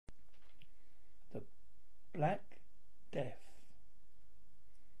Black Death.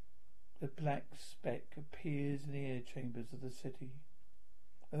 The black speck appears in the air chambers of the city.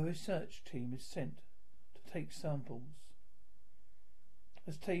 A research team is sent to take samples.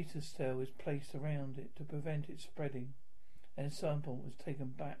 A status cell is placed around it to prevent it spreading, and a sample is taken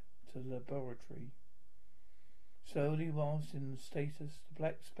back to the laboratory. Slowly, whilst in status, the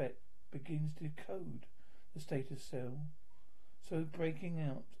black speck begins to decode the status cell, so breaking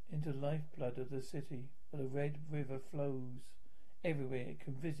out into lifeblood of the city, where the red river flows everywhere it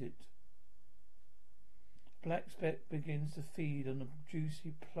can visit. Black speck begins to feed on the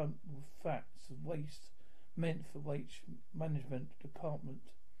juicy plump fats of waste meant for waste management department.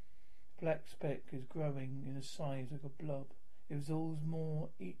 Black speck is growing in a size like a blob. It absorbs more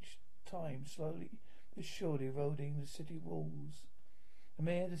each time, slowly but surely eroding the city walls. The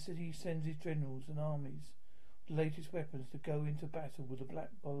mayor of the city sends his generals and armies with the latest weapons to go into battle with the black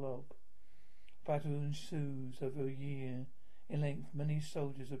blob. Battle ensues over a year in length. Many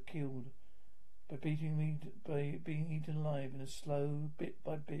soldiers are killed by being eaten alive in a slow, bit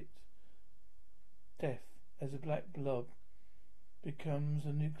by bit death, as the black blob becomes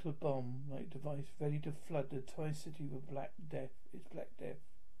a nuclear bomb-like device ready to flood the entire city with black death. It's black death.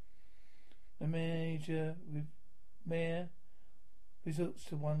 The mayor resorts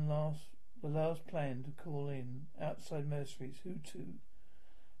to the last plan to call in outside mercenaries who too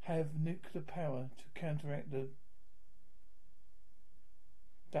have nuclear power to counteract the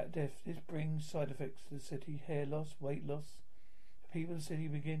Black Death. This brings side effects to the city: hair loss, weight loss. The people of the city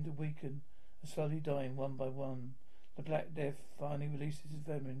begin to weaken and slowly dying one by one. The Black Death finally releases its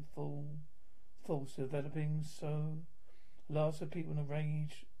venom in force, developing so last of people in a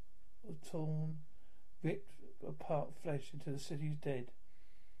rage of torn, ripped apart flesh into the city's dead.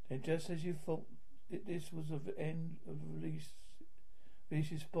 Then, just as you thought this was the end of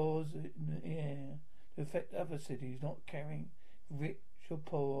releases spores in the air to affect other cities, not caring rich or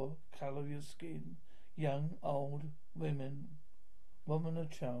poor, colour of your skin, young, old, woman or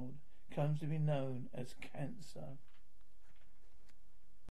child, comes to be known as cancer.